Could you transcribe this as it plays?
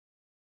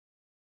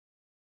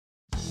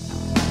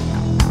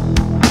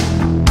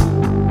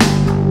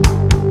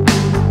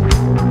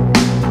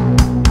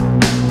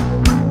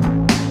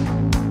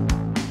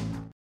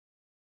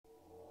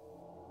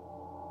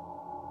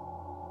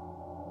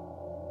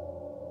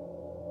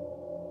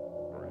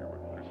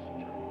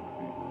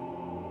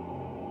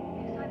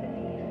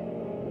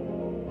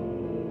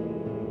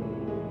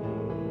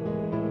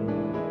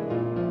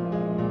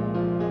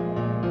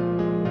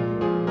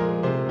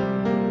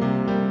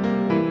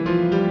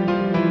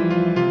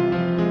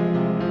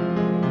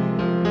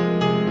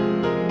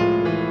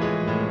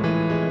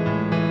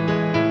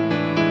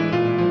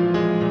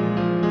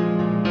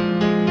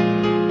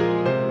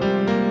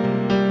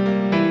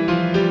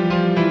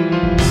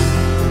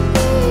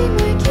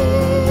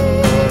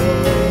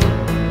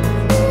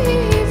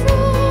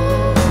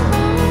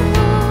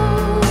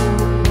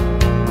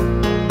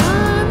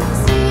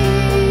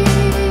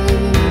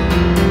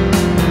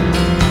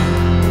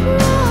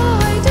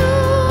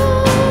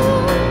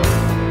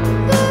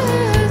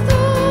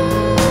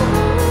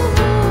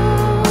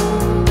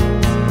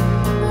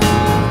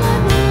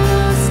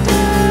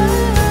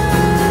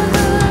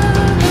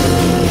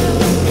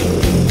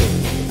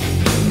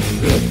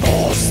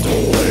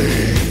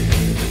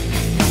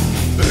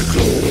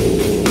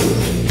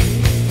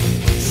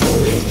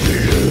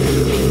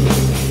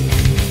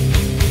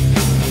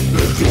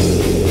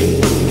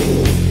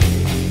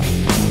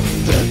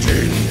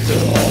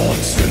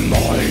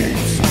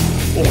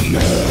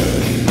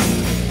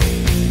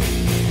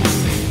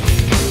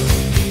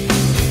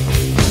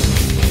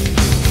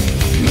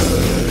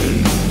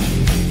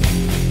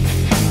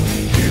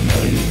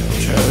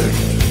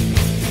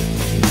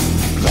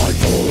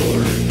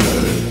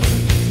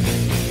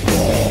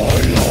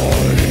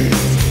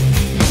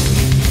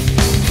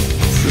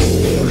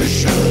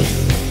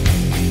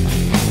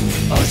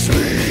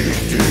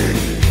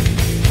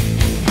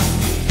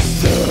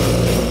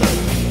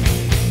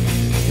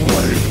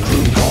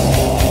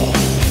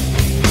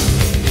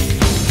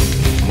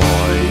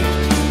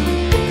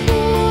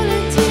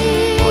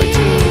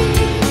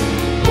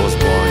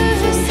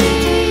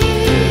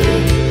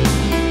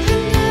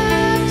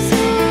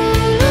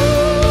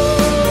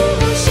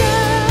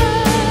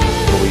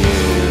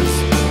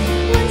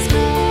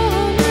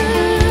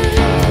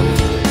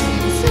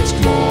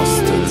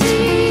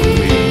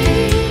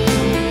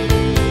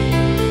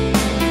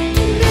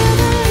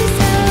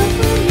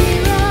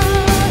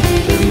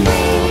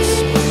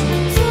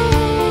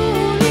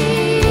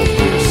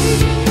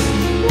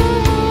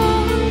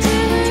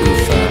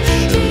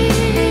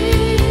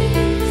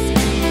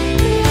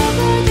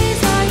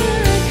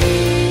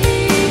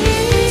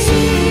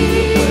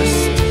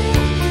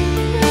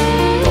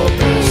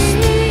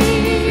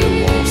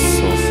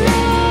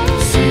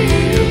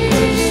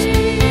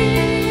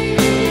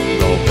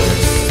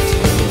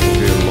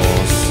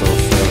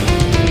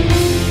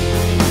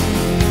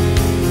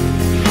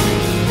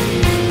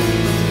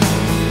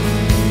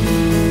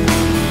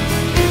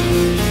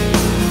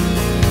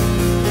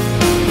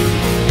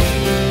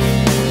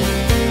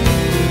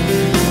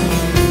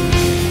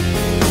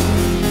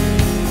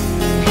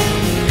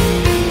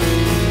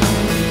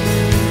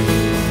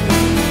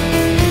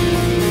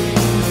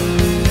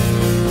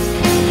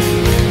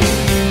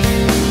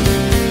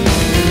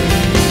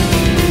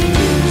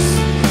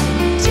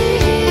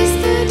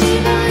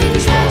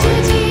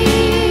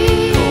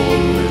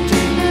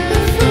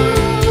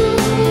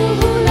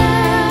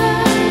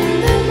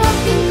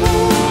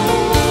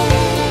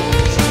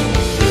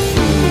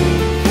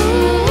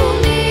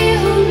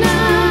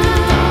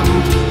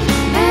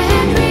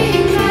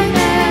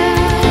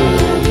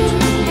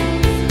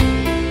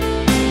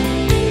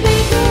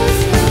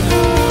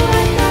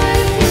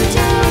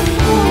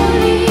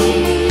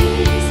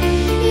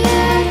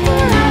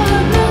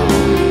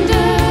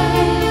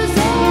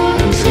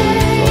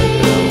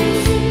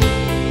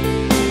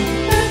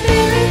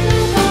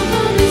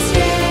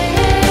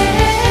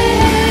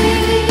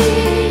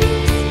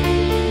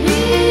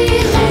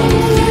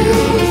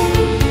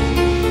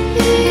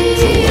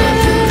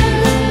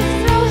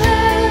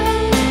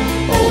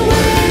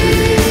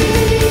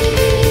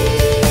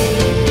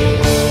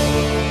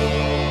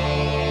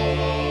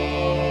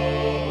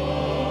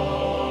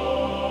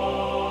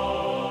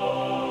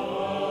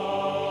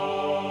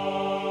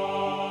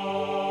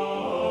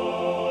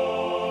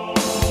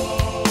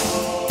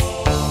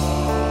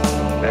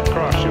That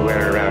cross you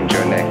wear around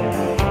your neck,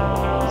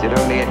 is it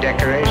only a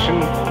decoration,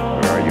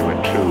 or are you a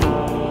true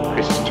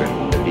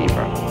Christian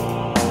believer?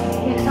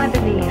 Yes, I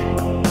believe.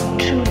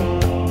 Truly.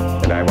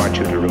 And I want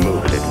you to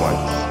remove it at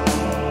once.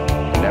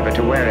 And never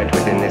to wear it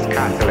within this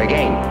castle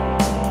again.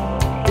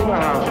 You know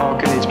how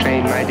Falcon is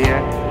trained, my dear?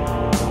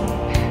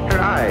 Her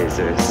eyes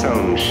are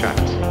sewn shut.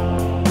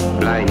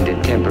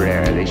 Blinded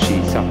temporarily,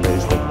 she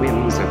suffers the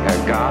whims of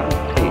her God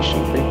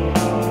patiently,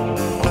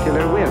 till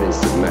her will is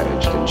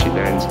submerged and she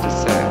learns to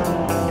serve.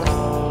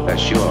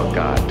 Thus your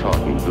God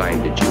taught and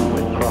blinded you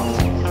with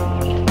crosses.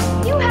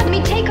 You had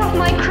me take off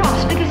my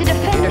cross because it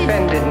offended... It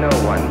offended no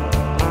one.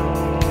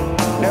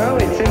 No,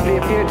 it simply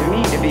appeared to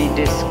me to be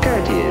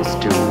discourteous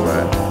to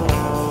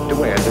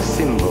wear the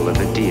symbol of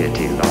a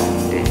deity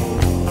long dead.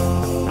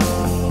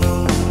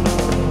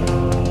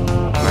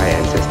 My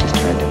ancestors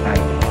tried to find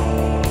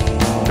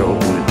it, to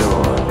open the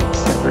door that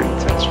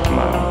separates us from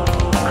our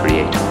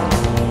Creator.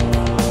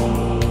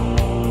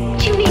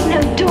 But you need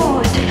no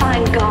doors to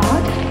find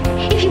God.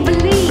 If you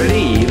believe...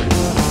 Believe?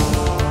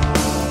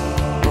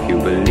 If you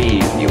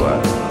believe, you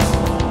are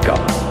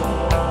God.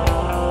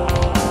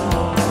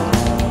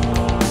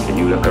 Can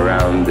you look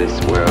around this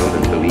world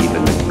and believe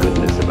in the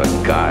goodness of a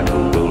God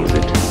who rules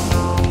it?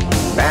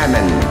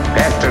 Famine,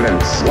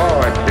 pestilence,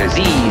 war,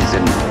 disease,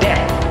 and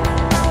death,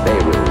 they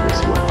rule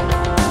this world.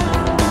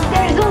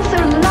 There is also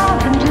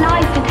love and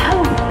life and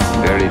hope.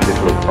 Very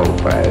little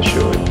hope, I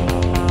assure you.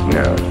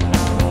 No.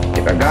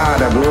 If a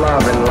God of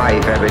love and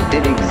life ever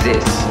did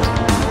exist,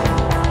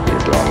 he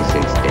is long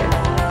since dead.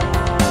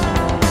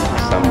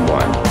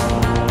 Someone,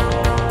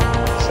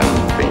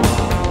 something,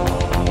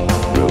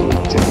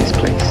 rules in his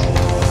place.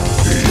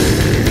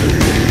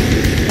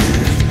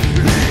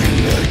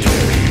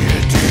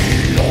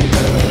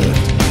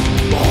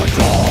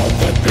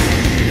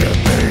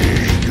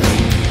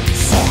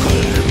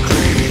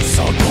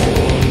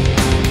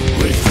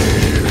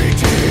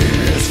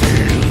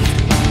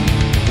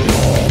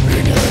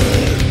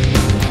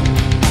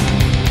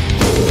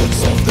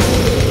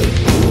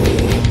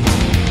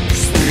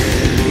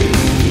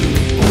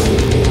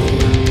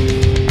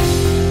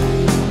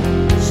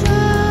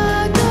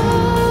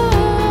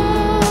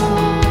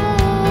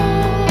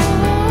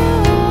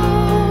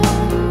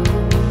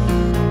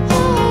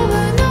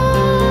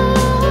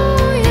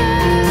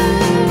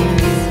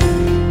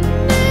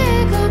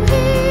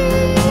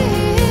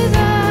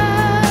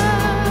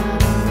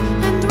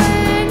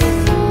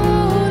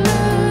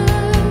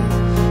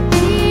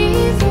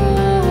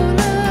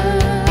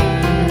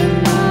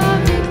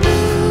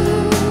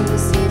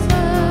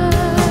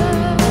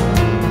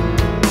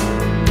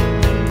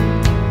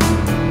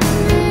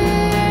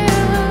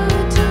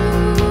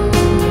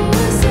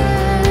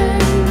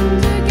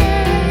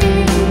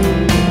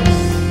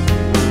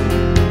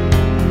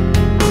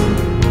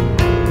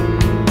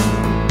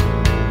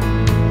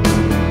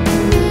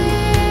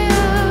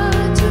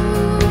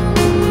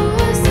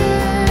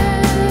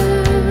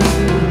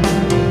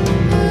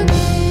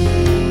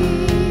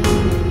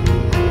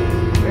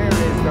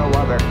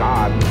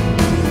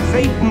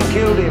 Satan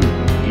killed him.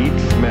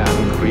 Each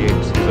man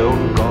creates his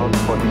own God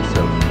for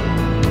himself.